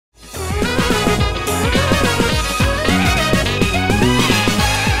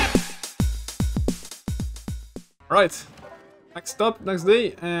Alright, next up, next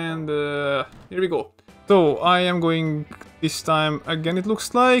day, and here we go. So, I am going this time again, it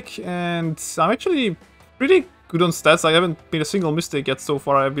looks like, and I'm actually pretty good on stats. I haven't made a single mistake yet so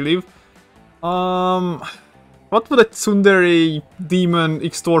far, I believe. What would a tsundere demon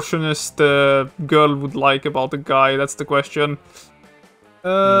extortionist girl would like about the guy? That's the question.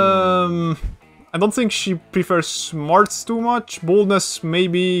 I don't think she prefers smarts too much. Boldness,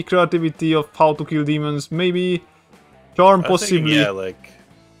 maybe. Creativity of how to kill demons, maybe. Charm, possibly. Yeah, like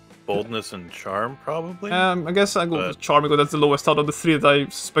boldness and charm, probably. I guess I go with charm because that's the lowest out of the three that I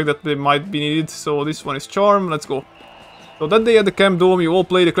suspect that they might be needed. So this one is charm. Let's go. So that day at the Camp Dome, you all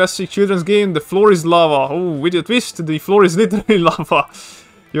play the classic children's game. The floor is lava. Oh, with a twist, the floor is literally lava.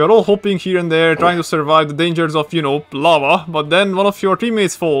 You are all hopping here and there, trying to survive the dangers of, you know, lava. But then one of your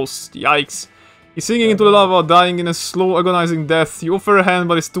teammates falls. Yikes. He's sinking into the lava, dying in a slow, agonizing death. You offer a hand,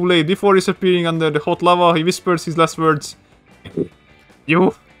 but it's too late. Before disappearing under the hot lava, he whispers his last words.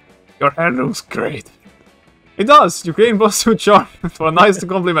 Your hand looks great. It does. You gain +2 charm for a nice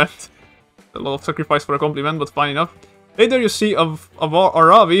compliment. A lot of sacrifice for a compliment, but fine enough. Later you see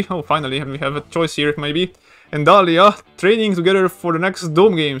Aravi, oh finally, we have a choice here maybe, and Dahlia training together for the next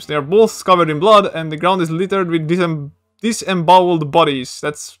Dome games. They are both covered in blood and the ground is littered with disemboweled bodies.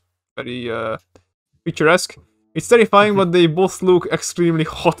 That's very picturesque. It's terrifying, but they both look extremely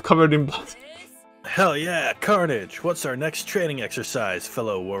hot covered in blood. Hell yeah, carnage! What's our next training exercise,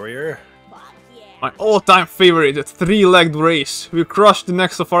 fellow warrior? My all-time favorite, the three-legged race. We crush the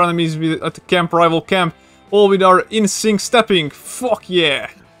necks of our enemies at the rival camp. All with our in-sync stepping. Fuck yeah!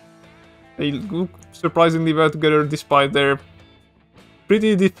 They look surprisingly well together despite their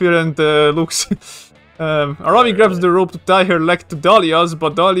pretty different looks. Aravi grabs the rope to tie her leg to Dahlia's,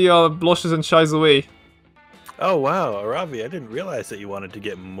 but Dahlia blushes and shies away. Oh wow, Aravi, I didn't realize that you wanted to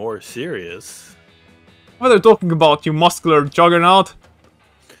get more serious. What are you talking about, you muscular juggernaut?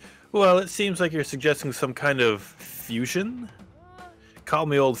 Well, it seems like you're suggesting some kind of fusion? Call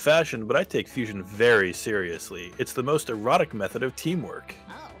me old-fashioned, but I take fusion very seriously. It's the most erotic method of teamwork.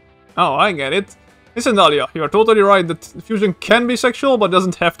 Oh, I get it. Listen, Dahlia, you are totally right that fusion can be sexual, but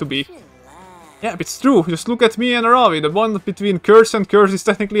doesn't have to be. Yeah, it's true. Just look at me and Aravi. The bond between curse and curse is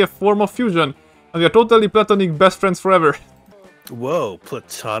technically a form of fusion. And we are totally platonic best friends forever. Whoa,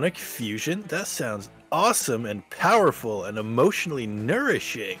 platonic fusion? That sounds awesome and powerful and emotionally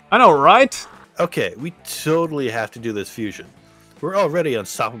nourishing. I know, right? Okay, we totally have to do this fusion. We're already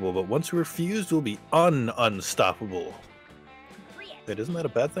unstoppable, but once we're fused, we'll be unstoppable. Wait, isn't that a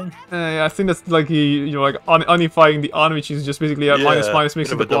bad thing? Yeah, I think that's like, you know, like unifying the which is just basically a minus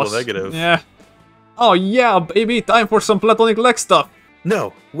mixing the plus. Double negative. Yeah. Oh yeah, baby, time for some platonic leg stuff.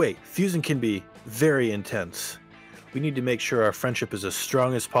 No, wait, fusion can be very intense. We need to make sure our friendship is as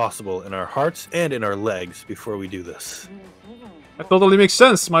strong as possible in our hearts and in our legs before we do this. That totally makes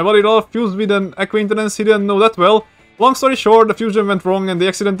sense. My body all fused with an acquaintance he didn't know that well. Long story short, the fusion went wrong and they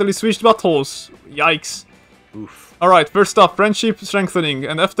accidentally switched buttholes. Yikes. Oof. Alright, first up, friendship strengthening,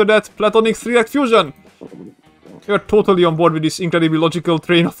 and after that, platonic three-act fusion. You're totally on board with this incredibly logical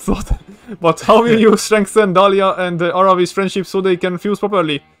train of thought. But how will you strengthen Dahlia and Aravi's friendship so they can fuse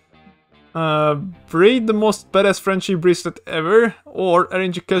properly? Braid the most badass friendship bracelet ever, or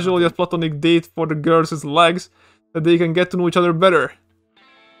arrange a casual yet platonic date for the girls' legs that they can get to know each other better.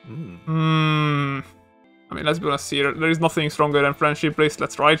 I mean, let's be honest here, there is nothing stronger than friendship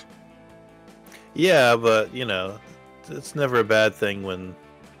bracelets, right? Yeah, but, you know, it's never a bad thing when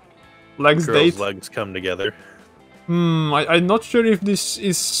legs come together. I'm not sure if this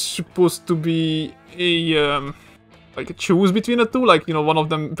is supposed to be a, like a choose between the two, like, you know, one of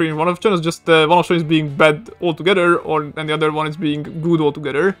them is just, one option is being bad altogether, and the other one is being good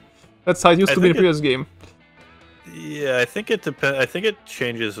altogether. That's how it used to be in the previous game. Yeah, I think it depends. I think it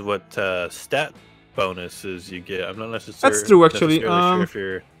changes what stat bonuses you get. I'm not necessarily. That's true, actually. Sure if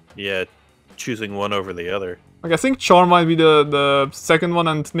you're, choosing one over the other. Like, I think charm might be the second one,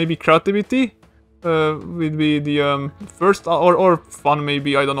 and maybe creativity would be the first, or fun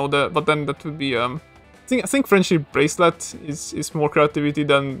maybe. I don't know but then that would be I think friendship bracelet is more creativity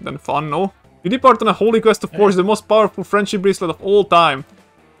than fun. No, you depart on a holy quest to forge the most powerful friendship bracelet of all time.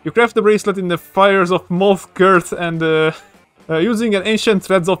 You craft the bracelet in the fires of Moth Girth and using an ancient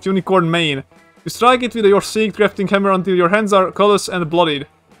threads of unicorn mane. You strike it with your Seek crafting hammer until your hands are callous and bloodied.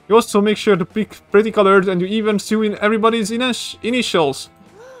 You also make sure to pick pretty colors and you even sew in everybody's initials.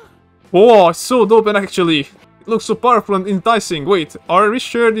 Whoa, it's so dope, and actually, it looks so powerful and enticing. Wait, are we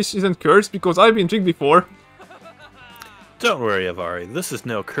sure this isn't cursed? Because I've been tricked before. Don't worry, Avari, this is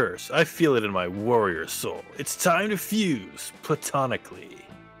no curse. I feel it in my warrior soul. It's time to fuse, platonically.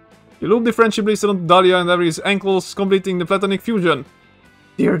 You loop the friendship bracelet onto Dahlia and Avery's ankles, completing the platonic fusion.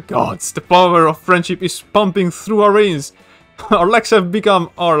 Dear gods, the power of friendship is pumping through our veins. Our legs have become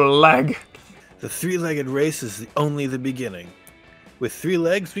our leg. The three-legged race is only the beginning. With 3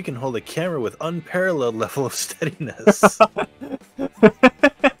 legs, we can hold a camera with unparalleled level of steadiness.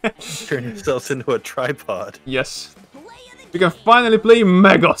 Turn yourselves into a tripod. Yes. We can finally play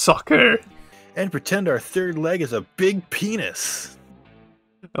Mega Soccer. And pretend our 3rd leg is a big penis.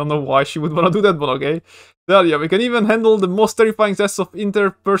 I don't know why she would want to do that, but okay. Dahlia, we can even handle the most terrifying test of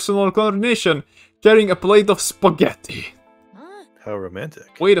interpersonal coordination, carrying a plate of spaghetti. How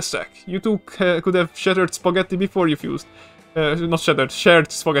romantic. Wait a sec. You two could have shattered spaghetti before you fused. Not shattered,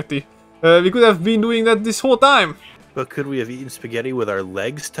 shared spaghetti. We could have been doing that this whole time. But could we have eaten spaghetti with our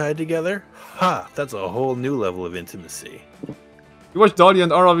legs tied together? Ha! That's a whole new level of intimacy. You watch Dahlia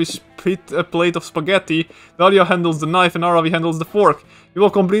and Aravi spit a plate of spaghetti. Dahlia handles the knife and Aravi handles the fork. You will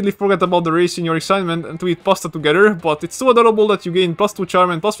completely forget about the race in your excitement and to eat pasta together, but it's so adorable that you gain +2 charm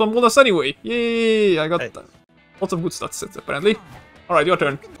and +1 bonus anyway. Yay! I got lots of good stats apparently. Alright, your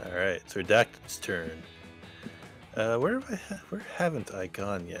turn. Alright, it's Redacted's turn. Where haven't I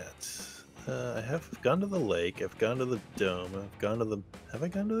gone yet? I have gone to the lake, I've gone to the dome, I've gone to the... Have I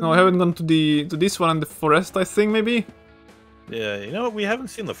gone to the... No, I haven't gone to this one and the forest, I think, maybe? Yeah, you know what? We haven't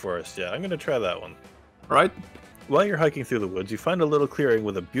seen the forest yet. I'm gonna try that one. Right. While you're hiking through the woods, you find a little clearing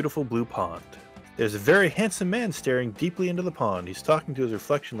with a beautiful blue pond. There's a very handsome man staring deeply into the pond. He's talking to his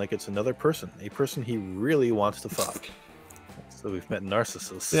reflection like it's another person, a person he really wants to fuck. So we've met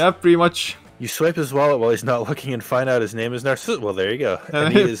Narcissus. Yeah, pretty much. You swipe his wallet while he's not looking and find out his name is Narcissus. Well, there you go.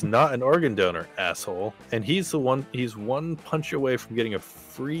 And he is not an organ donor, asshole. And he's one punch away from getting a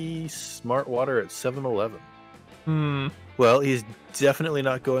free smart water at 7-Eleven. Well, he's definitely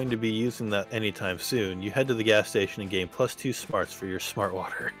not going to be using that anytime soon. You head to the gas station and gain +2 smarts for your smart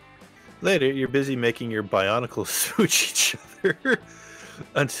water. Later, you're busy making your bionicles smooch each other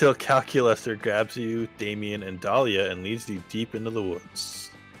until Calculester grabs you, Damien, and Dahlia and leads you deep into the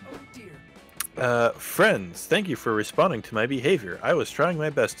woods. Oh dear. Friends, thank you for responding to my behavior. I was trying my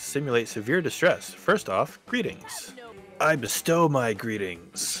best to simulate severe distress. First off, greetings. I bestow my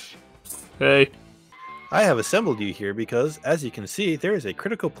greetings. Hey. I have assembled you here because, as you can see, there is a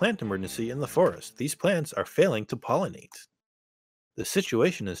critical plant emergency in the forest. These plants are failing to pollinate. The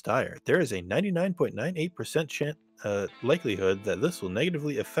situation is dire. There is a 99.98% likelihood that this will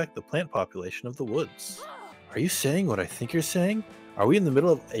negatively affect the plant population of the woods. Are you saying what I think you're saying? Are we in the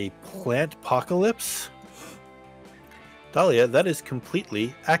middle of a plant apocalypse? Dahlia, that is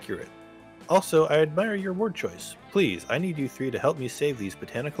completely accurate. Also, I admire your word choice. Please, I need you 3 to help me save these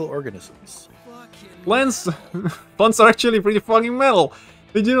botanical organisms. Plants are actually pretty fucking metal.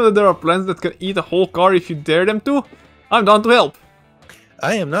 Did you know that there are plants that can eat a whole car if you dare them to? I'm down to help.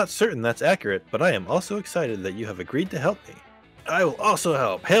 I am not certain that's accurate, but I am also excited that you have agreed to help me. I will also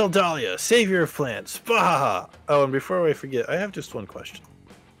help. Hail Dahlia, savior of plants. Baha! Oh, and before I forget, I have just one question.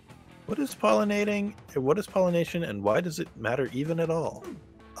 What is pollinating? What is pollination, and why does it matter even at all?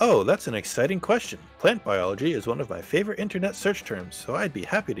 Oh, that's an exciting question. Plant biology is one of my favorite internet search terms, so I'd be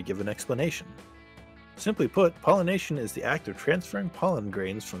happy to give an explanation. Simply put, pollination is the act of transferring pollen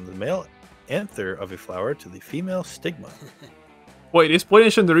grains from the male anther of a flower to the female stigma. Wait, is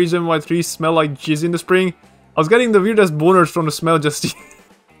pollination the reason why trees smell like jizz in the spring? I was getting the weirdest boners from the smell just...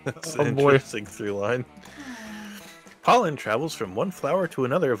 That's Oh an boy. interesting through line. Pollen travels from one flower to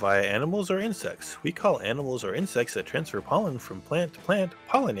another via animals or insects. We call animals or insects that transfer pollen from plant to plant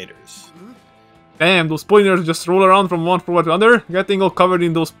pollinators. Damn, those pollinators just roll around from one flower to another, getting all covered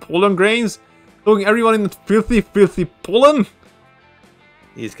in those pollen grains, soaking everyone in that filthy, filthy pollen?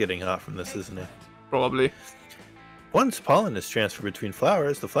 He's getting hot from this, isn't he? Probably. Once pollen is transferred between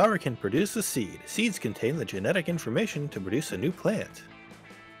flowers, the flower can produce a seed. Seeds contain the genetic information to produce a new plant.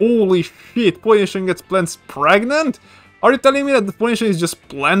 Holy shit, pollination gets plants pregnant? Are you telling me that the pollination is just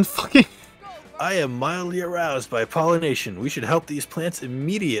plant fucking? I am mildly aroused by pollination. We should help these plants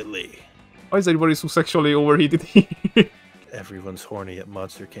immediately. Why is everybody so sexually overheated here? Everyone's horny at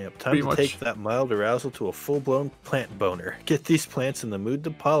Monster Camp. Time Pretty to much. take that mild arousal to a full-blown plant boner. Get these plants in the mood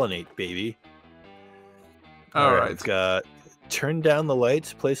to pollinate, baby. Alright. Turn down the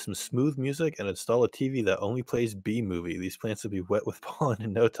lights, play some smooth music, and install a TV that only plays B-movie. These plants will be wet with pollen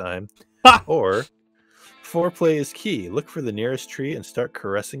in no time. Ha! Or, foreplay is key. Look for the nearest tree and start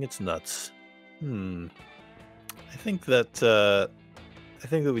caressing its nuts. I think that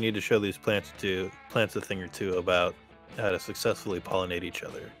we need to show these plants a thing or two about how to successfully pollinate each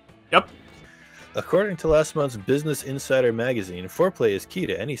other. Yep. According to last month's Business Insider magazine, foreplay is key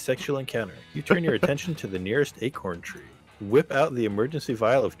to any sexual encounter. You turn your attention to the nearest acorn tree. whip out the emergency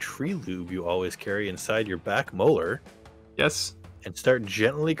vial of tree lube you always carry inside your back molar, Yes. and start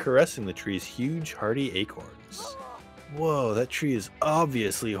gently caressing the tree's huge, hardy acorns. Whoa, that tree is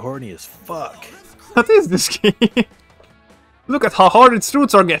obviously horny as fuck. What is this game? Look at how hard its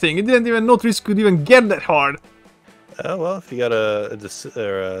roots are getting. It didn't even know trees could even get that hard. Oh, well, if you got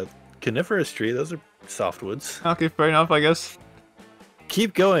a coniferous tree, those are softwoods. Okay, fair enough, I guess.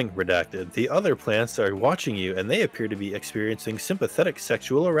 Keep going, Redacted. The other plants are watching you, and they appear to be experiencing sympathetic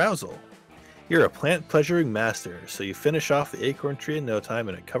sexual arousal. You're a plant-pleasuring master, so you finish off the acorn tree in no time,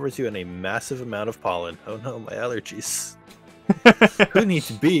 and it covers you in a massive amount of pollen. Oh no, my allergies. Who needs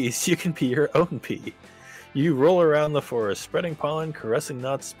bees? You can be your own bee. You roll around the forest, spreading pollen, caressing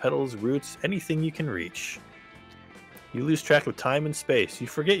nuts, petals, roots, anything you can reach. You lose track of time and space. You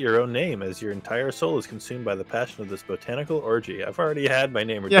forget your own name as your entire soul is consumed by the passion of this botanical orgy. I've already had my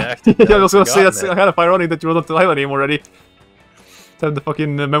name Yeah, redacted. yeah, I was gonna say that's it. kind of ironic that you don't have a name already. Have the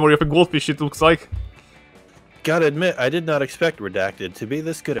fucking memory of a goldfish, it looks like. Gotta admit, I did not expect Redacted to be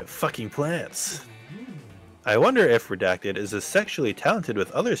this good at fucking plants. I wonder if Redacted is as sexually talented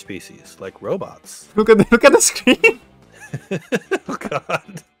with other species, like robots. Look at the screen. Oh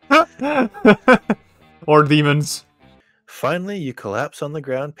god. Or demons. Finally, you collapse on the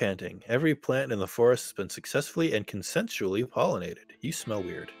ground panting. Every plant in the forest has been successfully and consensually pollinated. You smell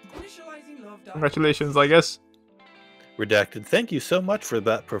weird. Congratulations, I guess. Redacted, thank you so much for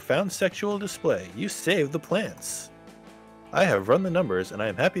that profound sexual display. You saved the plants. I have run the numbers, and I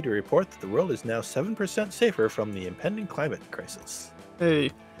am happy to report that the world is now 7% safer from the impending climate crisis.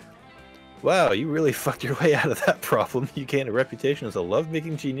 Hey. Wow, you really fucked your way out of that problem. You gained a reputation as a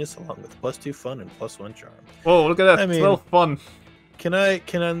love-making genius along with +2 fun and +1 charm. Whoa, look at that. I mean, it's well fun. Can I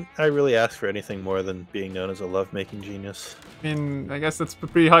really ask for anything more than being known as a love-making genius? I mean, I guess that's a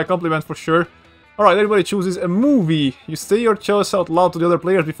pretty high compliment for sure. Alright, everybody chooses a movie. You say your choice out loud to the other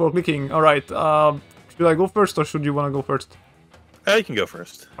players before clicking. Alright, should I go first or should you want to go first? You can go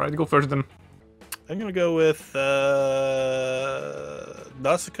first. Alright, go first then. I'm gonna go with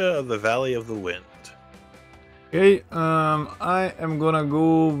Nausicaa of the Valley of the Wind. Okay, I am gonna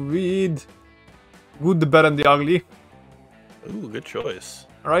go with Good, the Bad, and the Ugly. Ooh, good choice.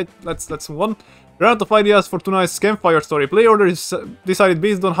 Alright, let's move on. We're out of ideas for tonight's campfire story. Play order is decided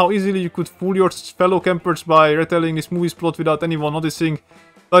based on how easily you could fool your fellow campers by retelling this movie's plot without anyone noticing.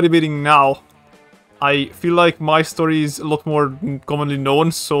 Start debating now. I feel like my story is a lot more commonly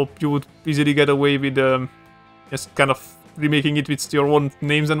known, so you would easily get away with just kind of remaking it with your own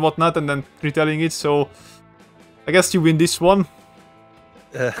names and whatnot, and then retelling it. So I guess you win this one.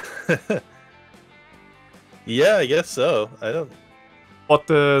 Yeah, I guess so. I don't. But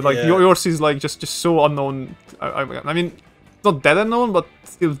like Yeah. yours is like just so unknown. I mean, not that unknown, but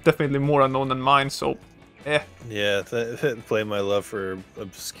still definitely more unknown than mine. So, eh. Yeah, play my love for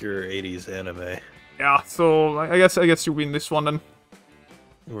obscure 80s anime. Yeah. So I guess you win this one then.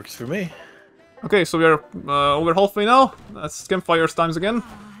 Works for me. Okay, so we are over halfway now. That's campfires times again.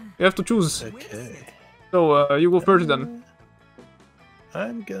 You have to choose. Okay. So you go first then.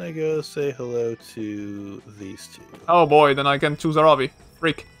 I'm gonna go say hello to these two. Oh boy, then I can choose Aravi.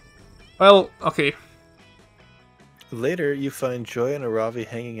 Freak. Well, okay. Later, you find Joy and Aravi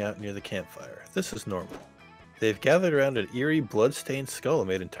hanging out near the campfire. This is normal. They've gathered around an eerie, blood-stained skull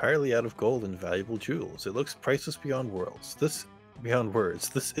made entirely out of gold and valuable jewels. It looks priceless beyond words. Beyond words.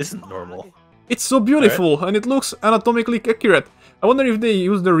 This isn't normal. It's so beautiful, and it looks anatomically accurate. I wonder if they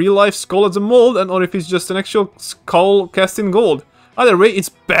use the real-life skull as a mold, or if it's just an actual skull cast in gold. Either way, it's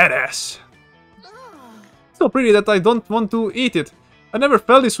badass. So pretty that I don't want to eat it. I never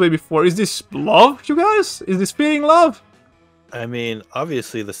felt this way before. Is this love, you guys? Is this feeling love? I mean,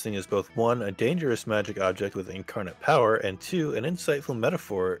 obviously this thing is both 1, a dangerous magic object with incarnate power, and 2, an insightful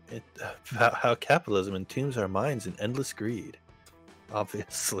metaphor about how capitalism entombs our minds in endless greed.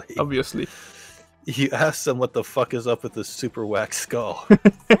 Obviously. Obviously. You ask them what the fuck is up with this super whack skull. Such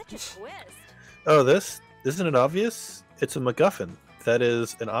a twist. Oh, this? Isn't it obvious? It's a MacGuffin. That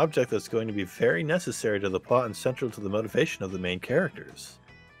is, an object that's going to be very necessary to the plot and central to the motivation of the main characters.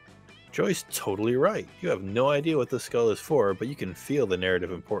 Joy's totally right. You have no idea what the skull is for, but you can feel the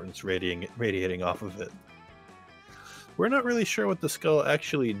narrative importance radiating off of it. We're not really sure what the skull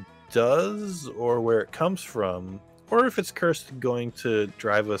actually does, or where it comes from, or if it's cursed going to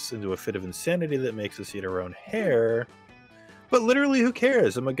drive us into a fit of insanity that makes us eat our own hair. But literally, who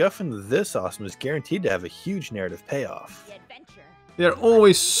cares? A MacGuffin this awesome is guaranteed to have a huge narrative payoff. The adventure. They're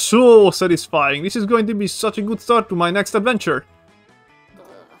always so satisfying. This is going to be such a good start to my next adventure.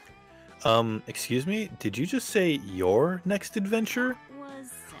 Ugh, Excuse me? Did you just say your next adventure? was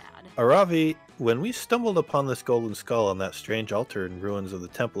sad. Aravi, when we stumbled upon this golden skull on that strange altar in ruins of the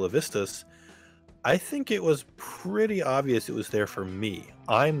Temple of Istus, I think it was pretty obvious it was there for me.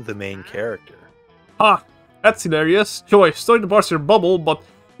 I'm the main character. Ah, that's hilarious. Joy, sorry to burst your bubble, but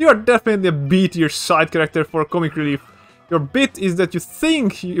you are definitely a B-tier side character for comic relief. Your bit is that you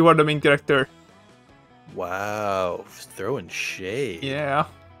think you are the main character. Wow, throwing shade. Yeah.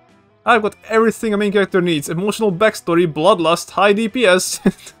 I've got everything a main character needs. Emotional backstory, bloodlust, high DPS.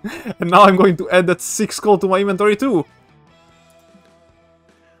 And now I'm going to add that 6 skull to my inventory too.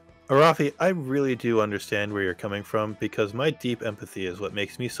 Arafi, I really do understand where you're coming from, because my deep empathy is what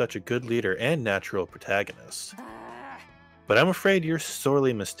makes me such a good leader and natural protagonist. But I'm afraid you're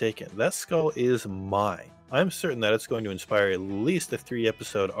sorely mistaken. That skull is mine. I'm certain that it's going to inspire at least a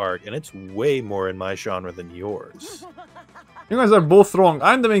 3-episode arc, and it's way more in my genre than yours. You guys are both wrong.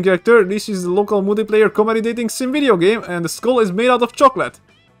 I'm the main character, this is the local multiplayer comedy dating sim video game, and the skull is made out of chocolate.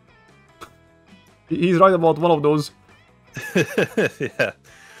 He's right about one of those. Yeah.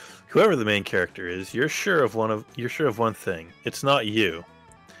 Whoever the main character is, you're sure of one thing. It's not you.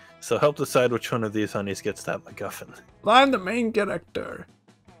 So help decide which one of these honeys gets that MacGuffin. I'm the main character.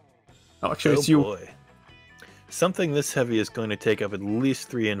 Oh, actually, it's you. Boy. Something this heavy is going to take up at least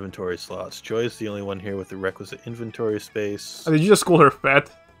 3 inventory slots. Joy is the only one here with the requisite inventory space. Did you just call her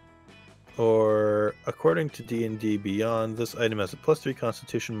fat? Or, according to D&D Beyond, this item has a +3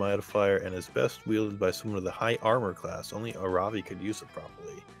 Constitution modifier and is best wielded by someone with a high armor class. Only Aravi could use it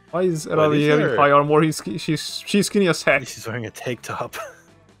properly. Why is Aravi having high armor? She's skinny as heck. She's wearing a tank top.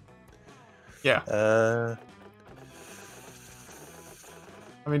 Yeah.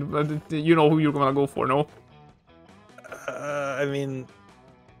 I mean, you know who you're gonna go for, no? I mean,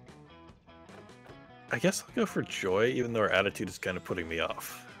 I guess I'll go for Joy, even though her attitude is kind of putting me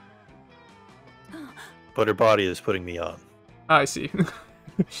off. But her body is putting me on. I see.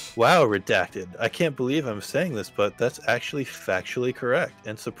 Wow, redacted. I can't believe I'm saying this, but that's actually factually correct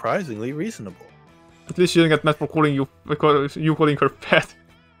and surprisingly reasonable. At least she didn't get mad for calling you calling her fat.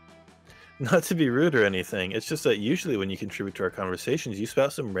 Not to be rude or anything, it's just that usually when you contribute to our conversations, you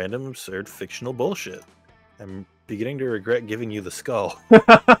spout some random, absurd, fictional bullshit. I'm beginning to regret giving you the skull.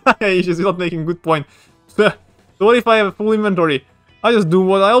 Hey, she's not making good point. So what if I have a full inventory? I just do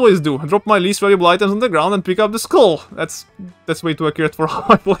what I always do. I drop my least valuable items on the ground and pick up the skull. That's way too accurate for how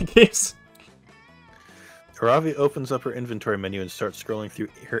I play games. Aravi opens up her inventory menu and starts scrolling through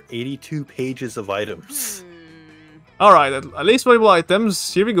her 82 pages of items. Alright, at least valuable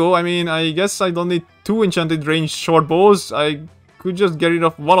items. Here we go. I mean, I guess I don't need 2 enchanted ranged short bows. I could just get rid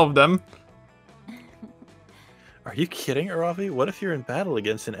of one of them. Are you kidding, Aravi? What if you're in battle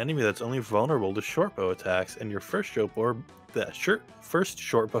against an enemy that's only vulnerable to shortbow attacks and your first shortbow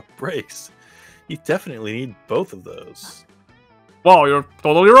breaks? You definitely need both of those. Wow, you're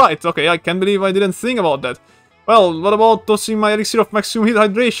totally right. Okay, I can't believe I didn't think about that. Well, what about tossing my elixir of maximum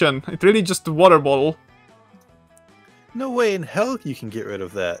hydration? It's really just a water bottle. No way in hell you can get rid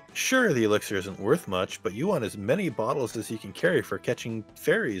of that. Sure, the elixir isn't worth much, but you want as many bottles as you can carry for catching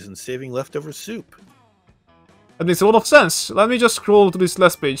fairies and saving leftover soup. That makes a lot of sense. Let me just scroll to this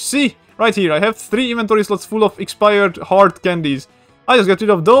last page. See? Right here, I have 3 inventory slots full of expired hard candies. I just get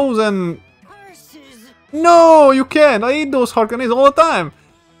rid of those and... No, you can't! I eat those hard candies all the time!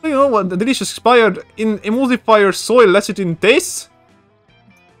 Do you know what the delicious expired in emulsifier soil lets it in taste?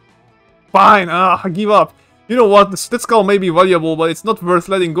 Fine, I give up. You know what, that skull may be valuable, but it's not worth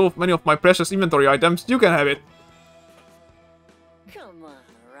letting go of many of my precious inventory items. You can have it. Come on,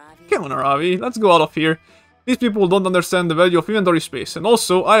 Aravi. Come on, Aravi, let's go out of here. These people don't understand the value of inventory space, and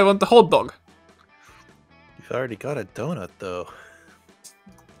also, I want a hot dog. You've already got a donut, though.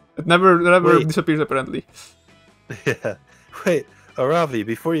 It never disappears, apparently. Yeah. Wait, Aravi,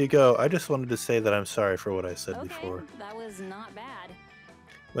 before you go, I just wanted to say that I'm sorry for what I said before. That was not bad.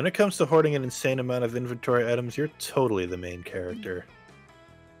 When it comes to hoarding an insane amount of inventory items, you're totally the main character.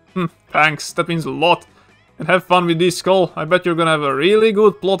 Thanks, that means a lot. And have fun with this skull. I bet you're gonna have a really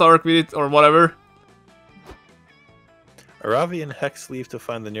good plot arc with it, or whatever. Aravi and Hex leave to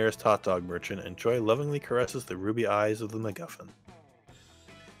find the nearest hot dog merchant, and Joy lovingly caresses the ruby eyes of the MacGuffin.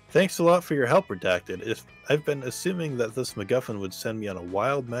 Thanks a lot for your help, Redacted. I've been assuming that this MacGuffin would send me on a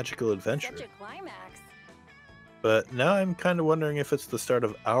wild magical adventure. Such a climax. But now I'm kind of wondering if it's the start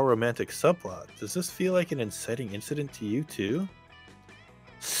of our romantic subplot. Does this feel like an inciting incident to you too?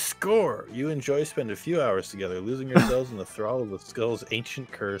 Score! You and Joy spend a few hours together, losing yourselves in the thrall of the skull's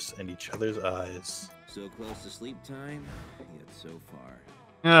ancient curse and each other's eyes. So close to sleep time, yet so far.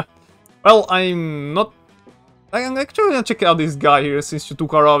 Yeah. Well, I'm actually gonna check out this guy here since you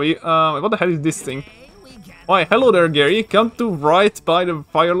took Aravi. What the hell is this thing? We got Why, hello there, Gary. Come to write by the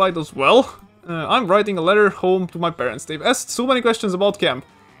firelight as well? I'm writing a letter home to my parents. They've asked so many questions about camp.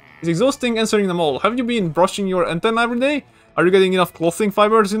 It's exhausting answering them all. Have you been brushing your antenna every day? Are you getting enough clothing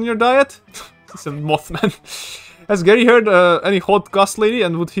fibers in your diet? He's a Mothman. Has Gary heard any hot ghost lady,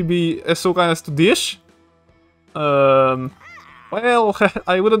 and would he be so kind as to dish? Well,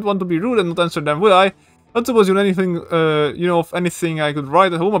 I wouldn't want to be rude and not answer them, would I? Don't suppose you know anything, of anything I could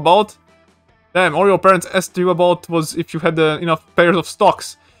write at home about? Damn, all your parents asked you about was if you had enough pairs of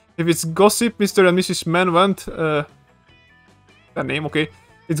stocks. If it's gossip, Mr. and Mrs. Man went, that name, okay.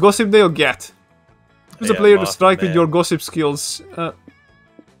 It's gossip they'll get. Choose a player to strike with your gossip skills.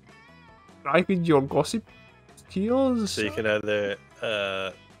 Strike with your gossip skills? So you can either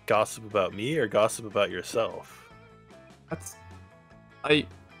gossip about me or gossip about yourself. That's... Which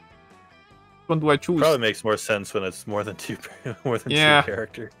one do I choose? Probably makes more sense when it's more than two two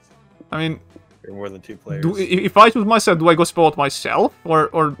characters. I mean, or more than two players. If I choose myself, do I gossip about myself,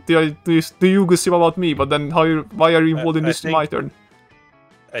 or do you gossip about me? But then why are you involved in this my turn?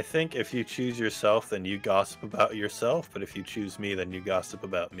 I think if you choose yourself, then you gossip about yourself. But if you choose me, then you gossip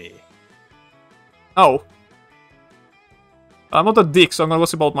about me. Oh, I'm not a dick, so I'm gonna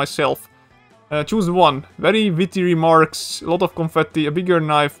gossip about myself. Choose one. Very witty remarks, a lot of confetti, a bigger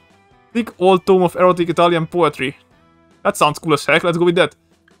knife, thick old tome of erotic Italian poetry. That sounds cool as heck. Let's go with that.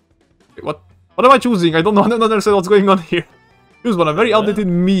 Wait, what am I choosing? I don't understand what's going on here. Choose one. A very outdated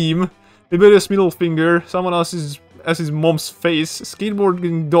meme. Rebellious middle finger. Someone else's as his mom's face.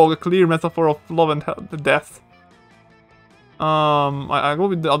 Skateboarding dog. A clear metaphor of love and death. I go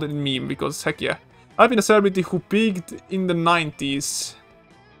with the outdated meme because heck yeah. I've been a celebrity who peaked in the 90s.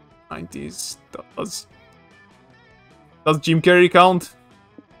 Does Jim Carrey count?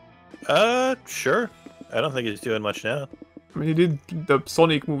 Sure. I don't think he's doing much now. I mean, he did the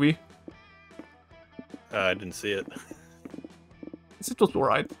Sonic movie. I didn't see it. It was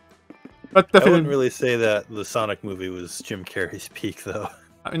alright. But I definitely... wouldn't really say that the Sonic movie was Jim Carrey's peak, though.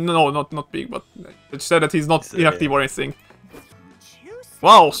 I mean, no, not big, but it said that he's not inactive or anything.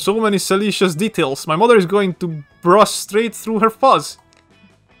 Wow, so many salacious details. My mother is going to brush straight through her fuzz.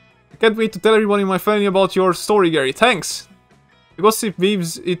 I can't wait to tell everyone in my family about your story, Gary. Thanks. The gossip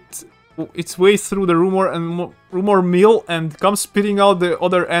weaves its way through the rumor mill and comes spitting out the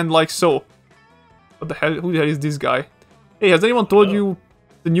other end like so. What the hell? Who the hell is this guy? Hey, has anyone told you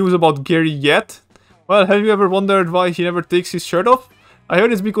the news about Gary yet? Well, have you ever wondered why he never takes his shirt off? I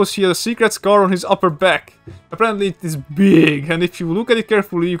heard it's because he has a secret scar on his upper back. Apparently it is big, and if you look at it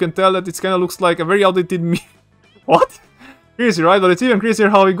carefully, you can tell that it kinda looks like a very outdated meme. What? Crazy, right? But it's even crazier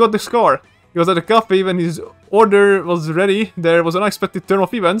how he got the scar. He was at a cafe when his order was ready. There was an unexpected turn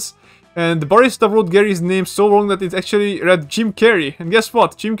of events, and the barista wrote Gary's name so wrong that it actually read Jim Carrey. And guess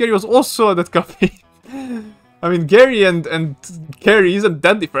what? Jim Carrey was also at that cafe. I mean, Gary and Carrey isn't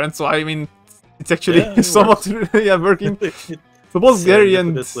that different, so I mean, it's actually somewhat working. So both Gary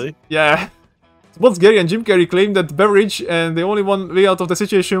and both Gary and Jim Carrey claimed that beverage, and the only one way out of the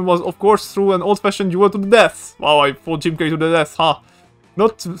situation was, of course, through an old-fashioned duel to the death. Wow, I fought Jim Carrey to the death, huh?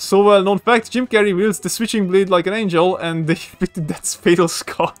 Not so well-known fact: Jim Carrey wields the switching blade like an angel, and they inflicted that fatal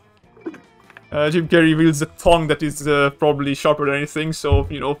scar. Jim Carrey wields a tongue that is probably sharper than anything, so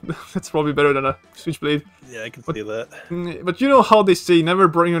you know that's probably better than a switchblade. Yeah, I can see that. But you know how they say never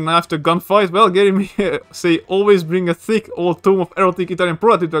bring a knife to a gunfight? Well, Gary may say always bring a thick old tome of erotic Italian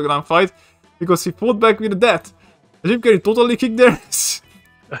poetry to a gunfight, because he fought back with that. Jim Carrey totally kicked their ass.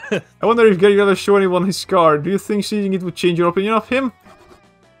 I wonder if Gary ever show anyone his scar. Do you think seeing it would change your opinion of him?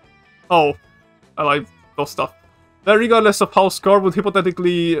 Oh, I like those stuff. Well, regardless of how Scar would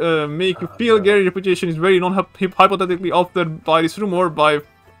hypothetically make you feel, Gary's reputation is very hypothetically altered by this rumor by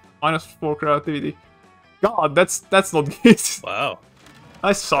 -4 creativity. God, that's not good. Wow.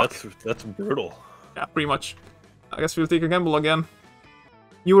 I suck. That's brutal. Yeah, pretty much. I guess we'll take a gamble again.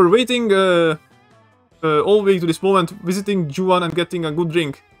 You were waiting all week to this moment, visiting Juan and getting a good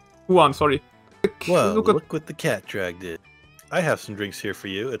drink. Juan, sorry. Well, look what the cat dragged in. I have some drinks here for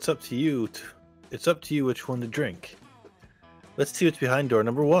you. It's up to you. It's up to you which one to drink. Let's see what's behind door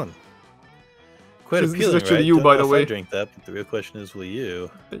number 1. Quite appealing, this is actually right? you, by the way. I drink that, but the real question is, will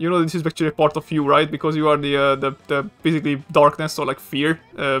you? You know, this is actually a part of you, right? Because you are the basically darkness or like fear.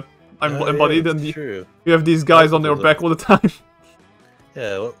 I'm embodied, and you have these guys on your back all the time.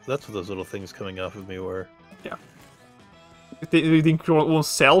 Yeah, well, that's what those little things coming off of me were. Yeah. You think your own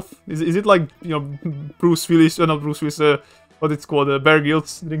self? Is it like, you know, Bruce Willis, not Bruce Willis, what it's called, Bear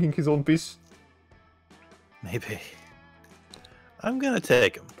Grylls drinking his own piss? Maybe. I'm gonna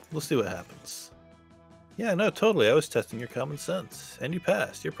take him. We'll see what happens. Yeah, no, totally. I was testing your common sense. And you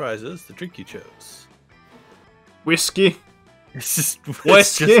passed. Your prize is the drink you chose. Whiskey. It's just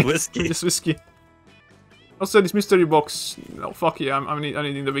Whiskey. just whiskey. Just whiskey. Also, this mystery box. No, fuck yeah, I'm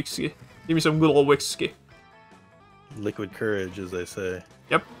needing the whiskey. Give me some good old whiskey. Liquid courage, as they say.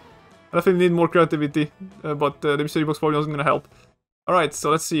 Yep. I definitely need more creativity, but the mystery box probably wasn't gonna help. Alright, so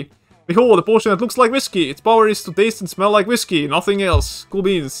let's see. Behold, a potion that looks like whiskey. Its power is to taste and smell like whiskey, nothing else. Cool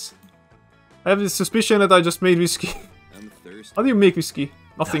beans. I have this suspicion that I just made whiskey. I'm thirsty. How do you make whiskey?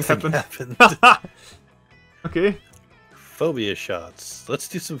 Nothing happened. Okay. Phobia shots. Let's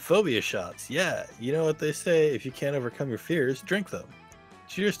do some phobia shots. Yeah, you know what they say, if you can't overcome your fears, drink them.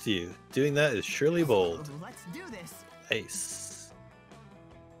 Cheers to you. Doing that is surely bold. Let's do this. Nice.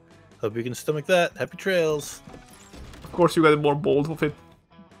 Hope you can stomach that. Happy trails. Of course you got more bold of it.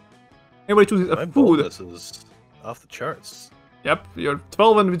 Anybody chooses a My food? boldness is off the charts. Yep, you're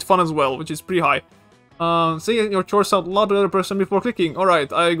 12 and with fun as well, which is pretty high. Say your chores out loud to the other person before clicking.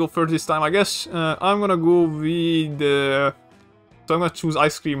 Alright, I go first this time, I guess. I'm gonna go with... So I'm gonna choose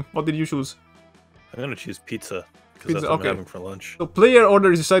ice cream. What did you choose? I'm gonna choose pizza. Because Pizza, that's what okay. I'm having for lunch. So player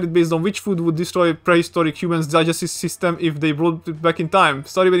order is decided based on which food would destroy prehistoric humans' digestive system if they brought it back in time.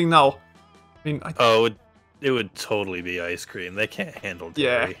 Start debating now. I mean, Oh, it would totally be ice cream. They can't handle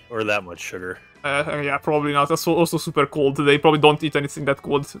dairy or that much sugar. yeah, probably not. That's also super cold. They probably don't eat anything that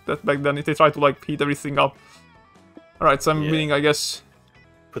cold that back then. They try to like heat everything up. Alright, so I'm Yeah. winning, I guess.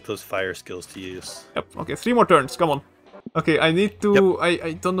 Put those fire skills to use. Yep, okay, 3 more turns, come on. Okay, I need to...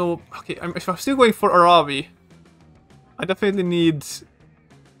 I don't know... Okay, if I'm still going for Aravi, I definitely need...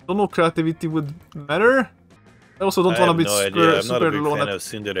 Don't know, creativity would matter. I also don't I want to have be no super, idea. I'm not a super big low on fan that. of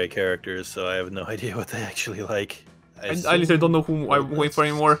tsundere characters, so I have no idea what they actually like. I literally don't know who I'm going for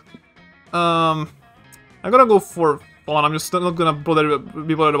anymore. I'm gonna go for fun. I'm just not gonna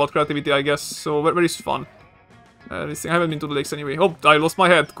be bothered about creativity, I guess. So where is fun? This thing, I haven't been to the lakes anyway. Oh, I lost my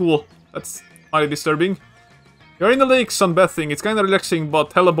head. Cool. That's highly disturbing. You're in the lakes sunbathing. It's kinda relaxing,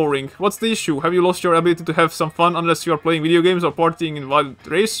 but hella boring. What's the issue? Have you lost your ability to have some fun unless you are playing video games or partying in wild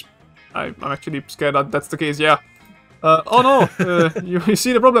race? I'm actually scared that that's the case, yeah. Oh no! You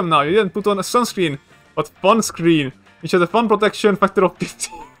see the problem now. You didn't put on a sunscreen, but fun screen, which has a fun protection factor of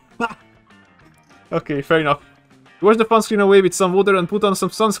 50. Okay, fair enough. You wash the fun screen away with some water and put on some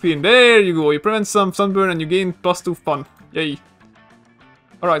sunscreen. There you go. You prevent some sunburn and you gain +2 fun. Yay.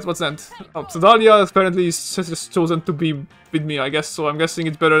 Alright, what's that? Oh, so Dahlia apparently is just chosen to be with me, I guess. So I'm guessing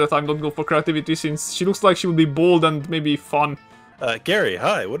it's better that I don't go for creativity since she looks like she would be bold and maybe fun. Gary,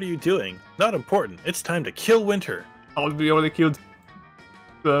 hi, what are you doing? Not important. It's time to kill winter. Oh, we already killed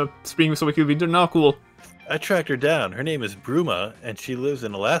spring, so we killed winter now. Cool. I tracked her down. Her name is Bruma, and she lives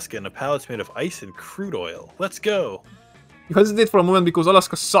in Alaska in a palace made of ice and crude oil. Let's go. You hesitate for a moment because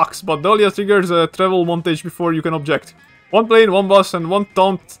Alaska sucks, but Dahlia triggers a travel montage before you can object. 1 plane, 1 bus, and 1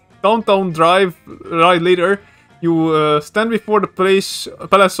 downtown drive ride later, you stand before the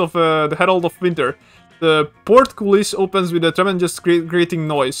palace of the Herald of Winter. The portcullis opens with a tremendous grating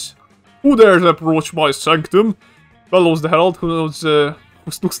noise. Who dares approach my sanctum? Bellows the Herald, who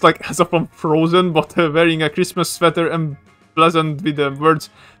looks like Elsa from Frozen, but wearing a Christmas sweater emblazoned with the words,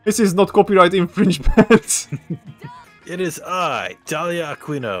 "This is not copyright infringement." It is I, Dahlia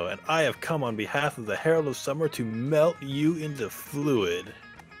Aquino, and I have come on behalf of the Herald of Summer to melt you into fluid.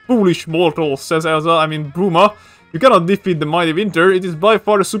 Foolish mortal, says Elsa, I mean Bruma. You cannot defeat the mighty winter, it is by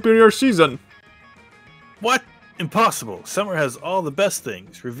far the superior season. What? Impossible. Summer has all the best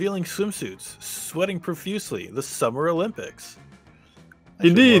things. Revealing swimsuits, sweating profusely, the Summer Olympics.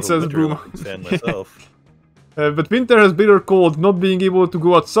 Indeed, says Bruma. Fan myself. But winter has bitter cold, not being able to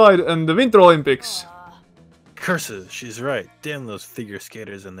go outside, and the Winter Olympics. Curses, she's right. Damn those figure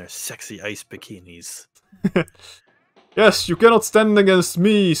skaters and their sexy ice bikinis. Yes, you cannot stand against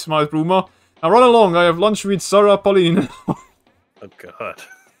me, smiled Bruma. Now run along, I have lunch with Sarah Pauline. Oh god.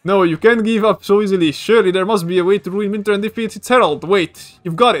 No, you can't give up so easily. Surely there must be a way to ruin winter and defeat its herald. Wait,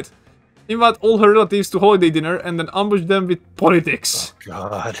 you've got it. Invite all her relatives to holiday dinner and then ambush them with politics. Oh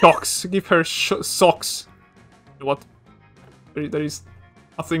god. Socks. Give her socks. You know what? There is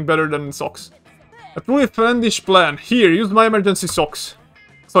nothing better than socks. A truly fiendish plan. Here, use my emergency socks.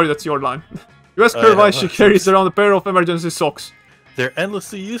 Sorry, that's your line. You ask her why she carries around a pair of emergency socks. They're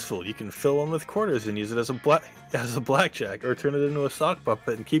endlessly useful. You can fill one with quarters and use it as a blackjack, or turn it into a sock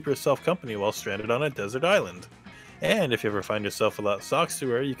puppet and keep yourself company while stranded on a desert island. And if you ever find yourself without socks to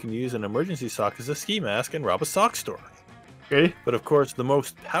wear, you can use an emergency sock as a ski mask and rob a sock store. Okay. But of course, the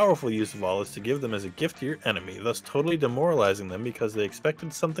most powerful use of all is to give them as a gift to your enemy, thus totally demoralizing them because they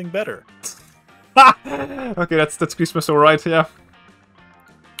expected something better. Okay, that's Christmas, alright, yeah.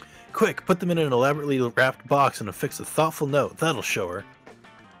 Quick, put them in an elaborately wrapped box and affix a thoughtful note. That'll show her.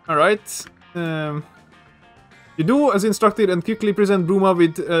 Alright. You do as instructed and quickly present Bruma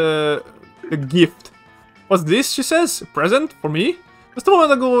with a gift. What's this, she says? A present? For me? Just a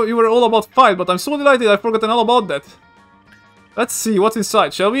moment ago you were all about fight, but I'm so delighted I've forgotten all about that. Let's see what's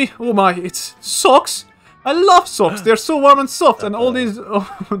inside, shall we? Oh my, it's socks! I love socks, they're so warm and soft, and all these...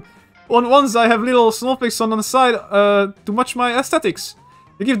 on ones I have little snowflakes on the side to match my aesthetics.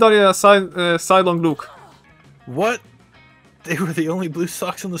 You give Dahlia a sidelong look. What? They were the only blue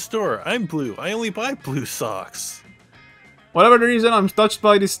socks in the store. I'm blue. I only buy blue socks. Whatever the reason, I'm touched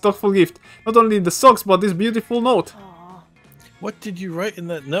by this thoughtful gift. Not only the socks, but this beautiful note. What did you write in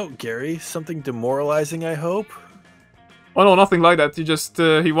that note, Gary? Something demoralizing, I hope? Oh no, nothing like that. He just,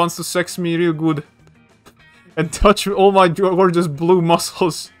 he wants to sex me real good. And touch all my gorgeous blue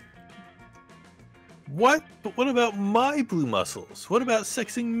muscles. What? But what about my blue muscles? What about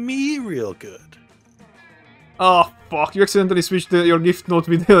sexing me real good? Oh, fuck. You accidentally switched your gift note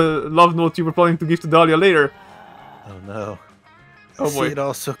with the love note you were planning to give to Dahlia later. Oh no. I Oh see boy. it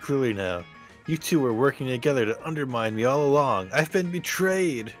all so clearly now. You two were working together to undermine me all along. I've been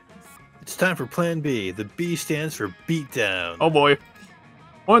betrayed. It's time for Plan B. The B stands for beatdown. Oh boy. A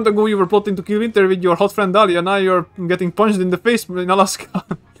moment ago you were plotting to kill Winter with your hot friend Dahlia, now you're getting punched in the face in Alaska.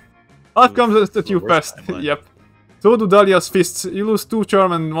 Life comes at you worst fast. timeline. Yep. So do Dahlia's fists. You lose 2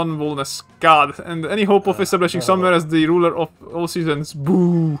 charm and 1 boldness. God. And any hope of establishing somewhere as the ruler of all seasons.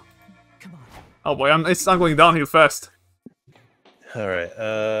 Boo. Oh boy, I'm going downhill fast. Alright,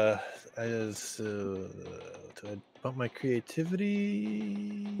 do I bump my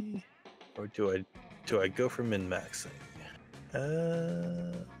creativity? Or do I go for min-maxing?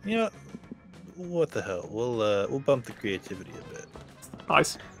 You know, what the hell? We'll bump the creativity a bit.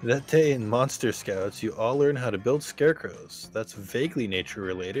 Nice. That day in Monster Scouts, you all learn how to build scarecrows. That's vaguely nature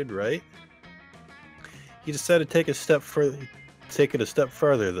related, right? You decided to take it a step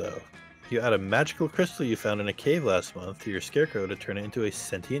further though. You add a magical crystal you found in a cave last month to your scarecrow to turn it into a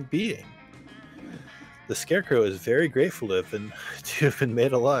sentient being. The scarecrow is very grateful to have been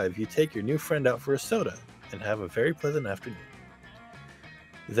made alive. You take your new friend out for a soda and have a very pleasant afternoon.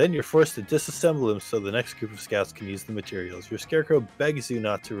 Then you're forced to disassemble him so the next group of scouts can use the materials. Your scarecrow begs you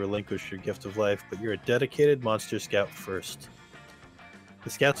not to relinquish your gift of life, but you're a dedicated monster scout first. The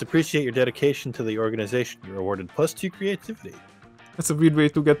scouts appreciate your dedication to the organization. You're awarded +2 creativity. That's a weird way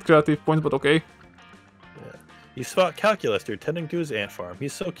to get creative points, but okay. Yeah. You spot Calculaster tending to his ant farm.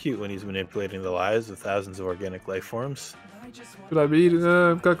 He's so cute when he's manipulating the lives of thousands of organic life forms. Should I be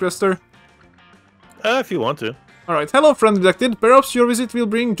Calculaster? If you want to. Alright, hello friend detected. Perhaps your visit will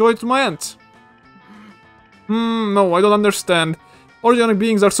bring joy to my aunt. No, I don't understand. Organic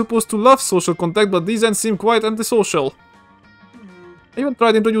beings are supposed to love social contact, but these ants seem quite antisocial. I even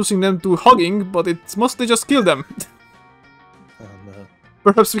tried introducing them to hugging, but it's mostly just kill them. Oh no.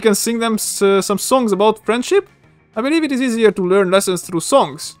 Perhaps we can sing them some songs about friendship? I believe it is easier to learn lessons through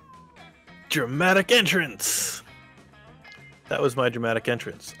songs. Dramatic entrance! That was my dramatic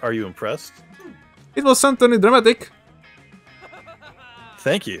entrance. Are you impressed? It was certainly dramatic.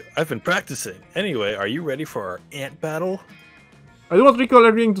 Thank you. I've been practicing. Anyway, are you ready for our ant battle? I do not recall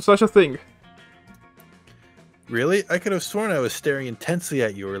agreeing to such a thing. Really? I could have sworn I was staring intensely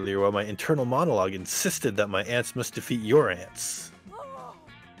at you earlier while my internal monologue insisted that my ants must defeat your ants.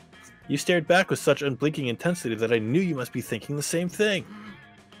 You stared back with such unblinking intensity that I knew you must be thinking the same thing.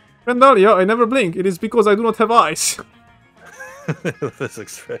 Friend Dahlia, I never blink. It is because I do not have eyes. This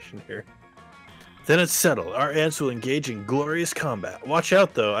expression here. Then it's settled. Our ants will engage in glorious combat. Watch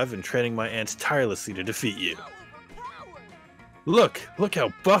out though, I've been training my ants tirelessly to defeat you. Look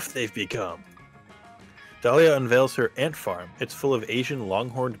how buff they've become. Dahlia unveils her ant farm. It's full of Asian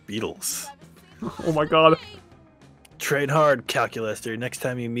longhorned beetles. Oh my god. Train hard, Calculaster. Next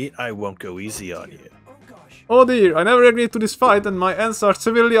time you meet, I won't go easy on you. Oh dear, I never agreed to this fight and my ants are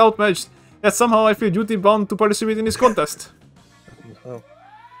severely outmatched. Yet somehow I feel duty bound to participate in this contest. Oh,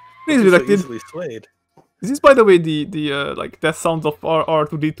 Please, so detected. easily swayed. Is this, by the way, the like death sounds of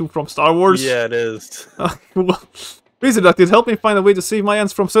R2-D2 from Star Wars? Yeah, it is. Cool. Please, detected, help me find a way to save my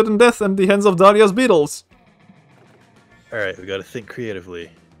ants from certain death and the hands of Dahlia's beetles. Alright, we gotta think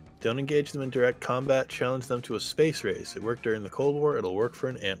creatively. Don't engage them in direct combat, challenge them to a space race. It worked during the Cold War, it'll work for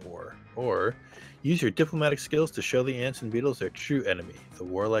an ant war. Or, use your diplomatic skills to show the ants and beetles their true enemy, the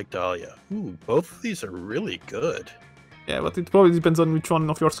warlike Dahlia. Ooh, both of these are really good. Yeah, but it probably depends on which one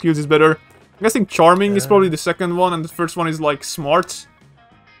of your skills is better. I'm guessing charming is probably the second one, and the first one is like smart.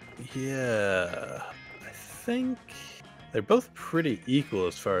 Yeah, I think they're both pretty equal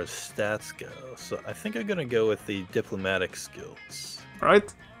as far as stats go. So I think I'm gonna go with the diplomatic skills.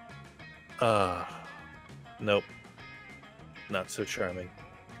 Right? Nope. Not so charming.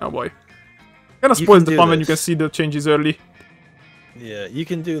 Oh boy. Kinda You spoils can the do fun when you can this. see the changes early. Yeah, you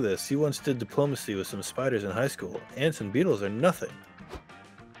can do this. You once did diplomacy with some spiders in high school. Ants and beetles are nothing.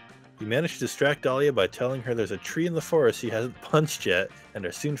 You managed to distract Dahlia by telling her there's a tree in the forest she hasn't punched yet, and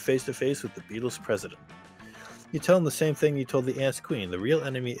are soon face to face with the beetle's president. You tell him the same thing you told the ant's queen. The real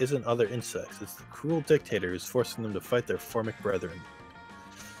enemy isn't other insects, it's the cruel dictator who's forcing them to fight their formic brethren.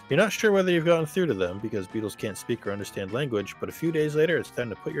 You're not sure whether you've gotten through to them, because beetles can't speak or understand language, but a few days later it's time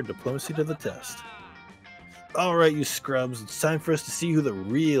to put your diplomacy to the test. Alright, you scrubs, it's time for us to see who the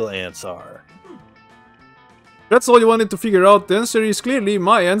real ants are. That's all you wanted to figure out. The answer is clearly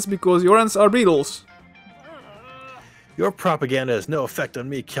my ants, because your ants are beetles. Your propaganda has no effect on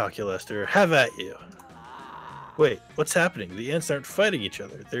me, Calculester. Have at you. Wait, what's happening? The ants aren't fighting each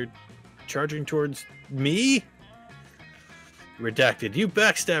other. They're charging towards me? Redacted. You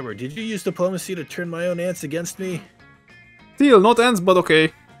backstabber. Did you use diplomacy to turn my own ants against me? Still, not ants, but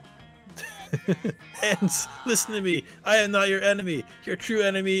okay. Ants, listen to me. I am not your enemy. Your true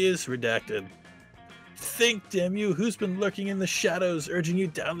enemy is redacted. Think, damn you, who's been lurking in the shadows, urging you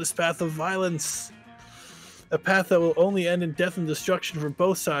down this path of violence? A path that will only end in death and destruction for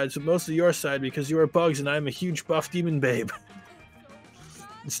both sides, but mostly your side because you are bugs and I am a huge buff demon babe.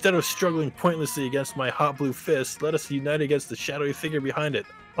 Instead of struggling pointlessly against my hot blue fist, let us unite against the shadowy figure behind it.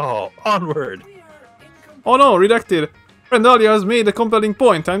 Oh, onward! Oh no, redacted. Friend Dahlia has made a compelling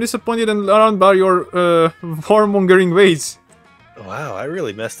point. I'm disappointed and alarmed by your warmongering ways. Wow, I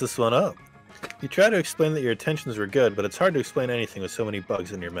really messed this one up. You try to explain that your intentions were good, but it's hard to explain anything with so many